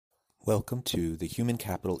Welcome to the Human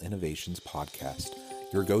Capital Innovations Podcast,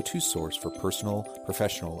 your go-to source for personal,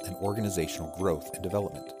 professional, and organizational growth and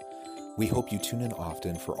development. We hope you tune in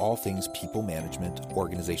often for all things people management,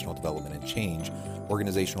 organizational development and change,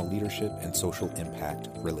 organizational leadership, and social impact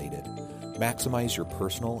related. Maximize your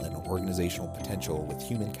personal and organizational potential with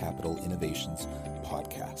Human Capital Innovations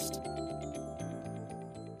Podcast.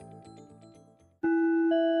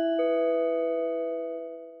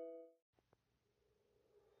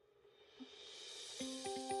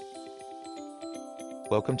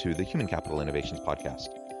 Welcome to the Human Capital Innovations Podcast.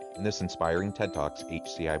 In this inspiring TED Talks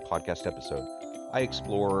HCI podcast episode, I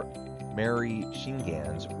explore Mary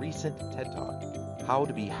Shingan's recent TED Talk, How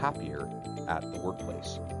to Be Happier at the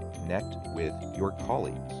Workplace. Connect with your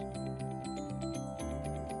colleagues.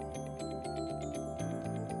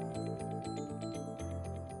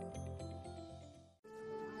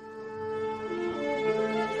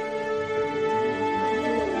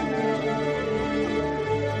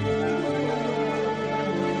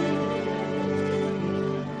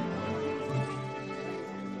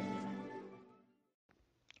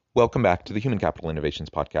 Welcome back to the Human Capital Innovations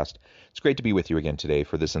Podcast. It's great to be with you again today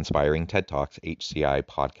for this inspiring TED Talks HCI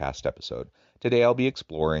podcast episode. Today I'll be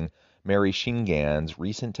exploring Mary Shingan's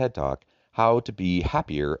recent TED Talk, How to Be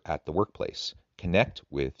Happier at the Workplace. Connect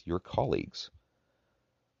with your colleagues.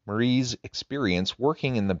 Marie's experience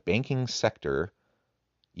working in the banking sector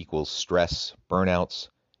equals stress, burnouts,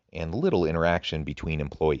 and little interaction between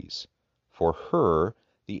employees. For her,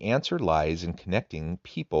 the answer lies in connecting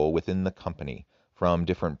people within the company, from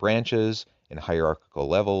different branches and hierarchical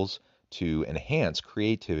levels to enhance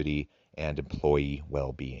creativity and employee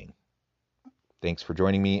well-being. Thanks for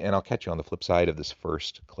joining me, and I'll catch you on the flip side of this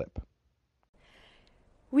first clip.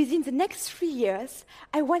 Within the next 3 years,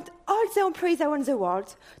 I want all the employees around the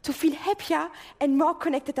world to feel happier and more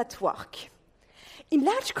connected at work. In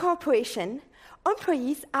large corporations,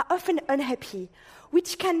 employees are often unhappy,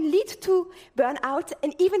 which can lead to burnout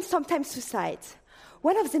and even sometimes suicide.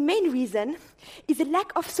 One of the main reasons is a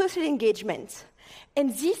lack of social engagement, and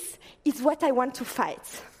this is what I want to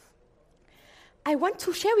fight. I want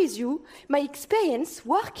to share with you my experience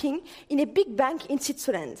working in a big bank in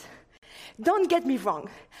Switzerland. Don't get me wrong,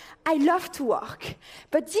 I love to work,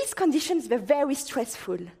 but these conditions were very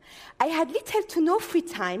stressful. I had little to no free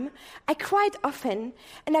time, I cried often,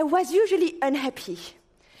 and I was usually unhappy.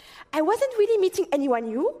 I wasn't really meeting anyone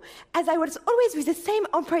new, as I was always with the same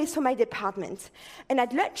employees from my department. And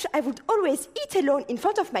at lunch, I would always eat alone in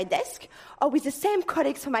front of my desk or with the same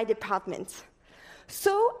colleagues from my department.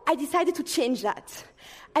 So I decided to change that.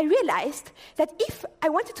 I realized that if I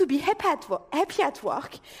wanted to be happy at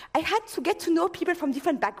work, I had to get to know people from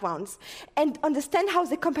different backgrounds and understand how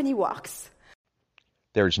the company works.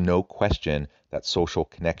 There's no question that social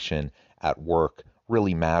connection at work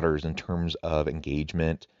really matters in terms of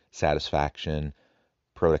engagement, satisfaction,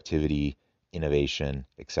 productivity, innovation,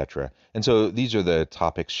 etc. And so these are the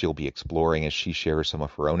topics she'll be exploring as she shares some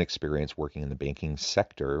of her own experience working in the banking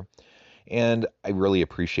sector. And I really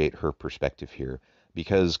appreciate her perspective here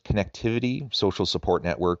because connectivity, social support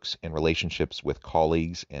networks, and relationships with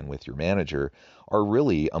colleagues and with your manager are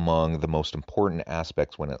really among the most important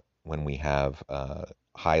aspects when we have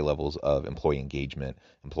high levels of employee engagement,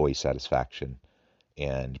 employee satisfaction,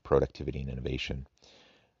 and productivity and innovation.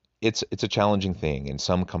 It's a challenging thing, and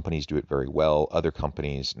some companies do it very well, other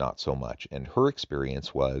companies not so much. And her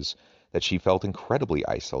experience was that she felt incredibly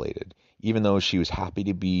isolated. Even though she was happy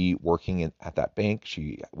to be working at that bank,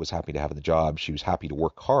 she was happy to have the job, she was happy to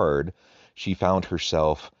work hard, she found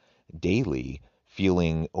herself daily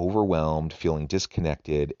feeling overwhelmed, feeling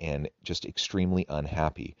disconnected, and just extremely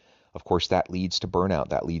unhappy. Of course, that leads to burnout,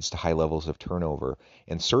 that leads to high levels of turnover,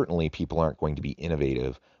 and certainly people aren't going to be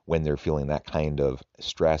innovative when they're feeling that kind of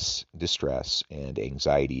stress, distress, and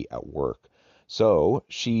anxiety at work. So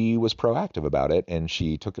she was proactive about it, and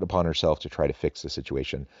she took it upon herself to try to fix the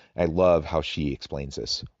situation. I love how she explains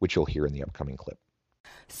this, which you'll hear in the upcoming clip.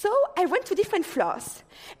 So I went to different floors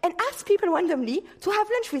and asked people randomly to have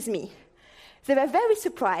lunch with me. They were very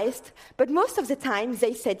surprised, but most of the time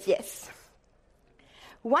they said yes.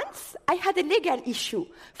 Once, I had a legal issue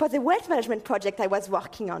for the wealth management project I was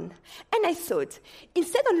working on, and I thought,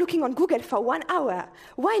 instead of looking on Google for 1 hour,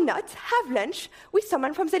 why not have lunch with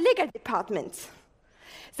someone from the legal department?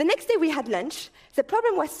 The next day we had lunch, the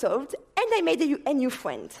problem was solved, and I made a new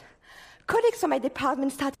friend. Colleagues from my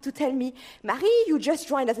department started to tell me, Marie, you just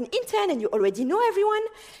joined as an intern and you already know everyone.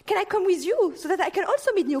 Can I come with you so that I can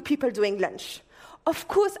also meet new people during lunch? Of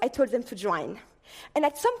course, I told them to join. And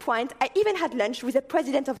at some point, I even had lunch with the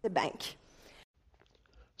president of the bank.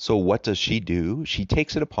 So what does she do? She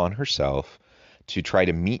takes it upon herself to try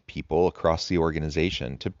to meet people across the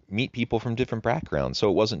organization, to meet people from different backgrounds. So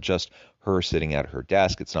it wasn't just her sitting at her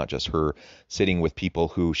desk. It's not just her sitting with people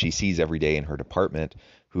who she sees every day in her department,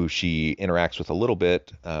 who she interacts with a little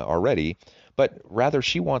bit already, but rather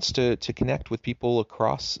she wants to connect with people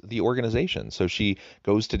across the organization. So she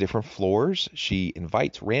goes to different floors. She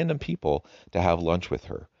invites random people to have lunch with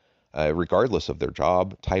her. Regardless of their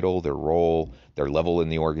job title, their role, their level in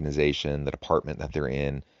the organization, the department that they're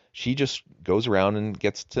in. She just goes around and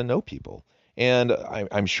gets to know people. And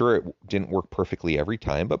I'm sure it didn't work perfectly every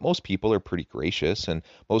time, but most people are pretty gracious, and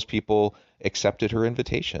most people accepted her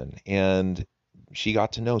invitation. And she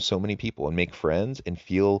got to know so many people and make friends and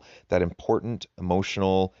feel that important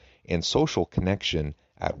emotional and social connection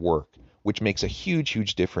at work, which makes a huge,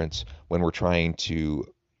 huge difference when we're trying to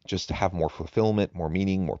just have more fulfillment, more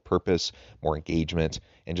meaning, more purpose, more engagement,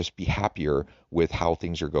 and just be happier with how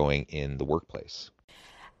things are going in the workplace.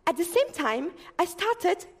 At the same time, I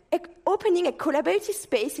started opening a collaborative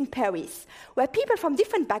space in Paris where people from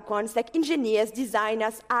different backgrounds like engineers,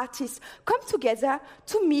 designers, artists come together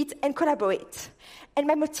to meet and collaborate. And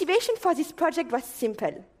my motivation for this project was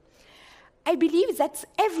simple. I believe that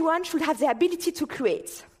everyone should have the ability to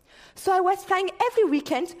create. So I was flying every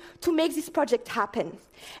weekend to make this project happen.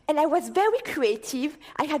 And I was very creative,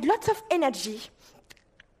 I had lots of energy,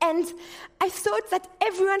 and I thought that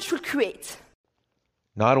everyone should create.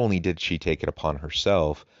 Not only did she take it upon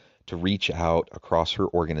herself to reach out across her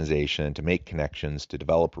organization, to make connections, to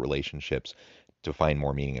develop relationships, to find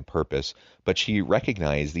more meaning and purpose, but she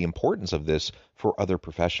recognized the importance of this for other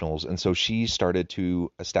professionals. And so she started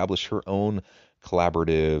to establish her own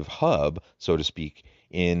collaborative hub, so to speak,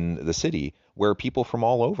 in the city where people from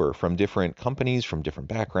all over, from different companies, from different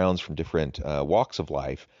backgrounds, from different walks of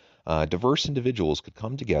life, diverse individuals could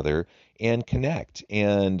come together and connect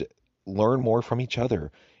and learn more from each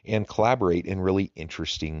other and collaborate in really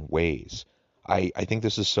interesting ways. I think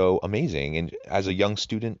this is so amazing. And as a young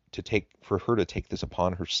student, for her to take this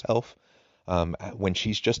upon herself when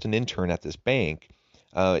she's just an intern at this bank,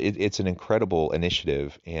 it's an incredible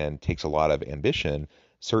initiative and takes a lot of ambition,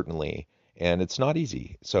 certainly. And it's not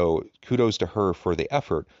easy. So kudos to her for the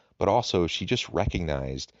effort, but also she just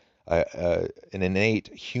recognized an innate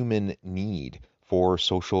human need for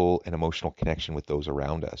social and emotional connection with those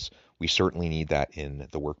around us. We certainly need that in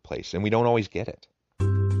the workplace, and we don't always get it.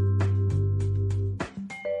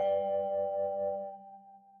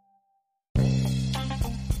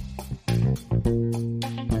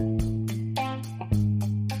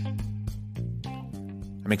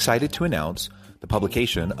 I'm excited to announce the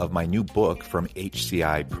publication of my new book from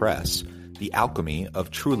HCI Press, The Alchemy of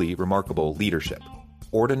Truly Remarkable Leadership: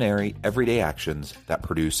 Ordinary, Everyday Actions that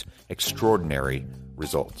Produce Extraordinary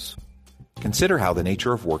Results. Consider how the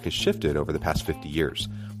nature of work has shifted over the past 50 years.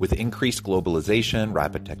 With increased globalization,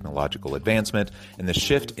 rapid technological advancement, and the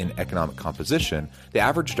shift in economic composition, the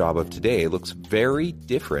average job of today looks very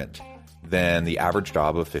different than the average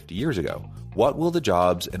job of 50 years ago. What will the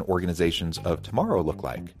jobs and organizations of tomorrow look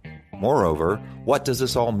like? Moreover, what does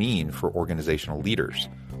this all mean for organizational leaders?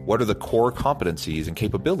 What are the core competencies and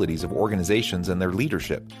capabilities of organizations and their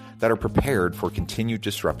leadership that are prepared for continued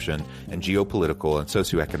disruption and geopolitical and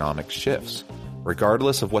socioeconomic shifts?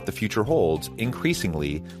 Regardless of what the future holds,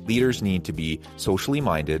 increasingly, leaders need to be socially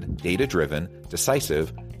minded, data-driven,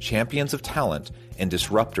 decisive, champions of talent, and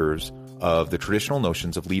disruptors of the traditional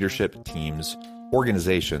notions of leadership, teams,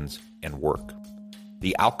 organizations, and work.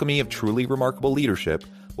 The Alchemy of Truly Remarkable Leadership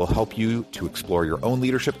will help you to explore your own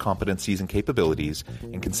leadership competencies and capabilities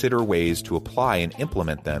and consider ways to apply and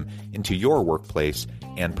implement them into your workplace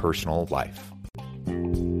and personal life.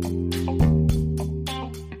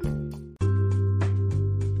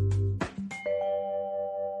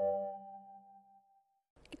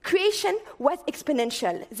 Creation was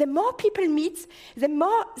exponential. The more people meet, the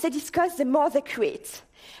more they discuss, the more they create.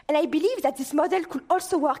 And I believe that this model could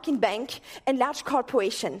also work in bank and large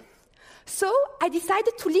corporation. So I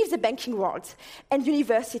decided to leave the banking world and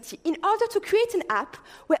university in order to create an app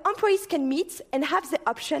where employees can meet and have the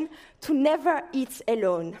option to never eat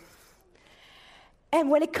alone.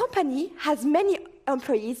 And when a company has many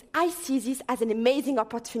employees, I see this as an amazing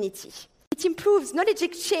opportunity. It improves knowledge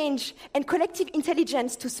exchange and collective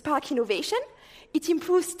intelligence to spark innovation. It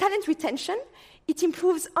improves talent retention. It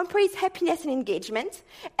improves employees' happiness and engagement.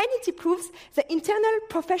 And it improves the internal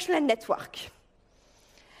professional network.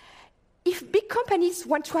 If big companies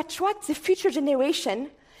want to attract the future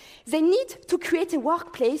generation, they need to create a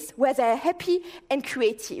workplace where they are happy and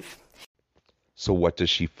creative. So what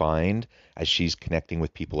does she find as she's connecting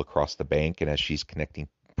with people across the bank and as she's connecting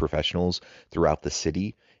professionals throughout the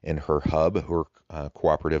city in her hub, her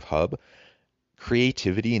cooperative hub?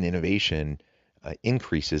 creativity and innovation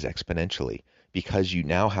increases exponentially because you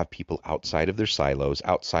now have people outside of their silos,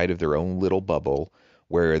 outside of their own little bubble,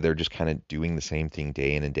 where they're just kind of doing the same thing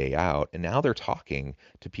day in and day out. And now they're talking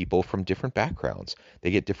to people from different backgrounds. They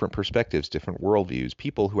get different perspectives, different worldviews,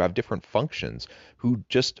 people who have different functions, who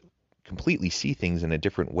just completely see things in a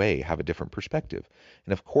different way, have a different perspective.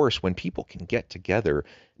 And of course, when people can get together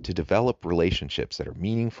to develop relationships that are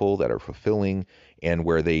meaningful, that are fulfilling, and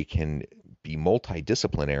where they can be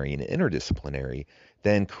multidisciplinary and interdisciplinary,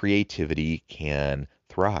 then creativity can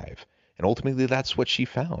thrive. And ultimately, that's what she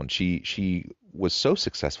found. She was so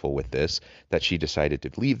successful with this that she decided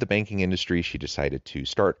to leave the banking industry. She decided to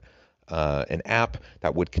start an app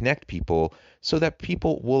that would connect people so that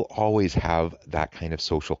people will always have that kind of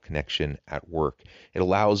social connection at work. It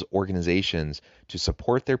allows organizations to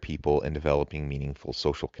support their people in developing meaningful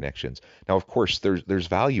social connections. Now, of course, there's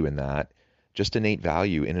value in that, just innate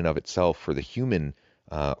value in and of itself for the human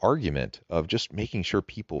argument of just making sure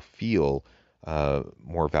people feel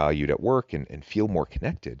more valued at work and feel more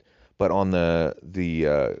connected. But on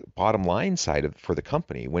the bottom line side for the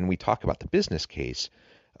company, when we talk about the business case,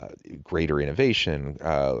 greater innovation,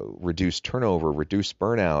 reduced turnover, reduced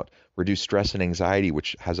burnout, reduced stress and anxiety,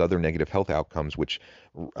 which has other negative health outcomes, which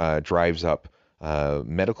drives up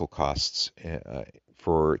medical costs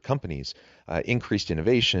for companies, increased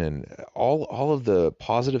innovation, all of the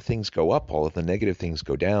positive things go up, all of the negative things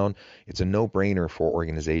go down. It's a no-brainer for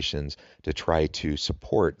organizations to try to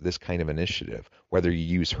support this kind of initiative, whether you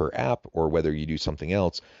use her app or whether you do something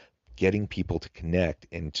else. Getting people to connect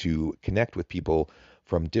and to connect with people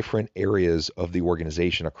from different areas of the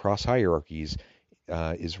organization across hierarchies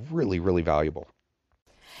is really, really valuable.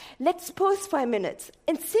 Let's pause for a minute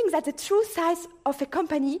and think that the true size of a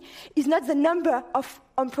company is not the number of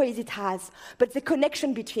employees it has, but the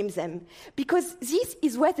connection between them. Because this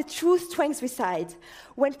is where the true strengths reside.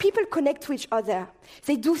 When people connect to each other,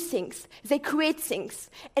 they do things, they create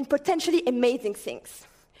things, and potentially amazing things.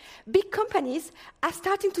 Big companies are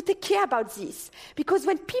starting to take care about this, because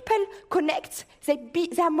when people connect, they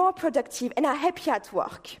are more productive and are happier at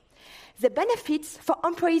work. The benefits for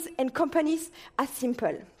employees and companies are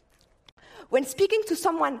simple. When speaking to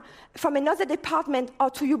someone from another department or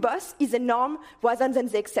to your boss is the norm rather than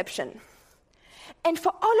the exception. And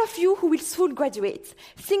for all of you who will soon graduate,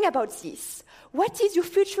 think about this. What is your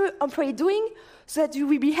future employee doing so that you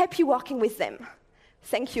will be happy working with them?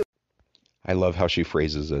 Thank you. I love how she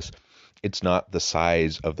phrases this. It's not the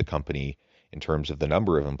size of the company in terms of the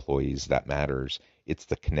number of employees that matters. It's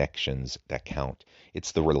the connections that count.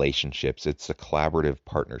 It's the relationships. It's the collaborative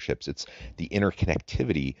partnerships. It's the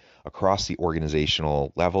interconnectivity across the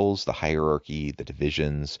organizational levels, the hierarchy, the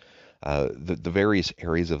divisions, the various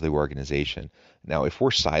areas of the organization. Now, if we're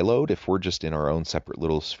siloed, if we're just in our own separate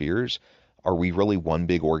little spheres, are we really one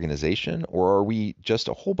big organization, or are we just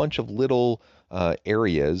a whole bunch of little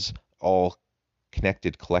areas all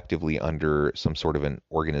connected collectively under some sort of an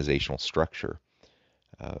organizational structure?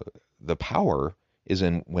 The power is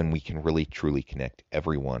in when we can really truly connect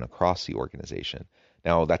everyone across the organization.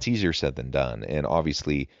 Now, that's easier said than done, and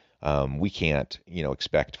obviously we can't,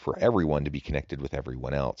 expect for everyone to be connected with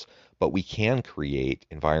everyone else, but we can create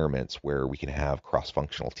environments where we can have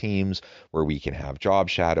cross-functional teams, where we can have job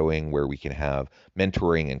shadowing, where we can have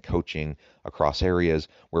mentoring and coaching across areas,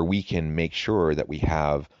 where we can make sure that we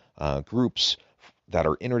have groups that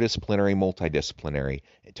are interdisciplinary, multidisciplinary,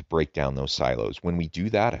 to break down those silos. When we do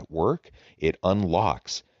that at work, it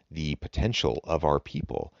unlocks the potential of our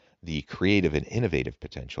people, the creative and innovative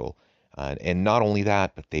potential. And not only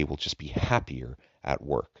that, but they will just be happier at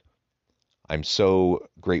work. I'm so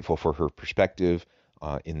grateful for her perspective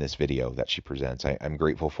in this video that she presents. I'm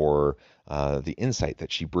grateful for the insight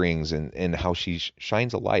that she brings and how she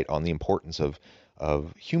shines a light on the importance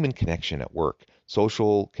of human connection at work,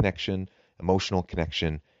 social connection, emotional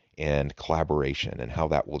connection, and collaboration, and how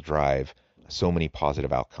that will drive so many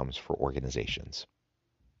positive outcomes for organizations.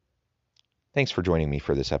 Thanks for joining me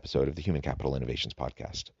for this episode of the Human Capital Innovations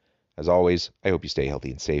Podcast. As always, I hope you stay healthy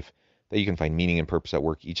and safe, that you can find meaning and purpose at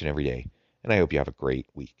work each and every day, and I hope you have a great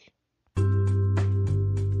week.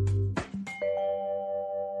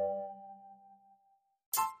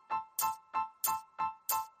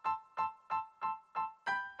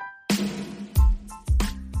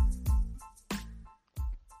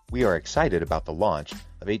 We are excited about the launch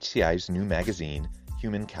of HCI's new magazine,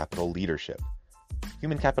 Human Capital Leadership.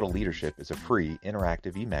 Human Capital Leadership is a free,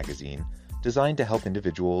 interactive e-magazine designed to help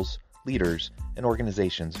individuals, leaders, and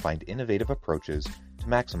organizations find innovative approaches to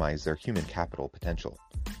maximize their human capital potential.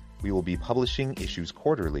 We will be publishing issues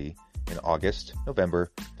quarterly in August,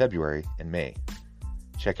 November, February, and May.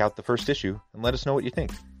 check out the first issue and let us know what you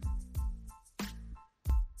think.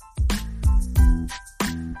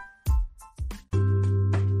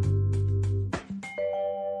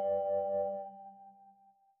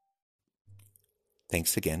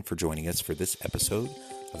 Thanks again for joining us for this episode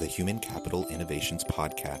of the Human Capital Innovations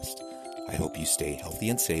Podcast. I hope you stay healthy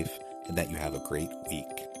and safe and that you have a great week.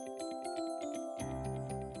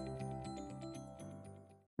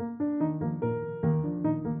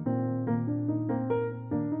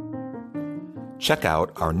 Check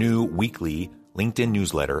out our new weekly LinkedIn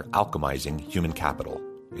newsletter, Alchemizing Human Capital,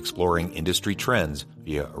 exploring industry trends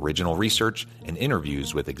via original research and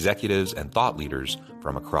interviews with executives and thought leaders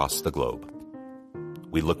from across the globe.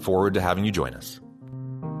 We look forward to having you join us.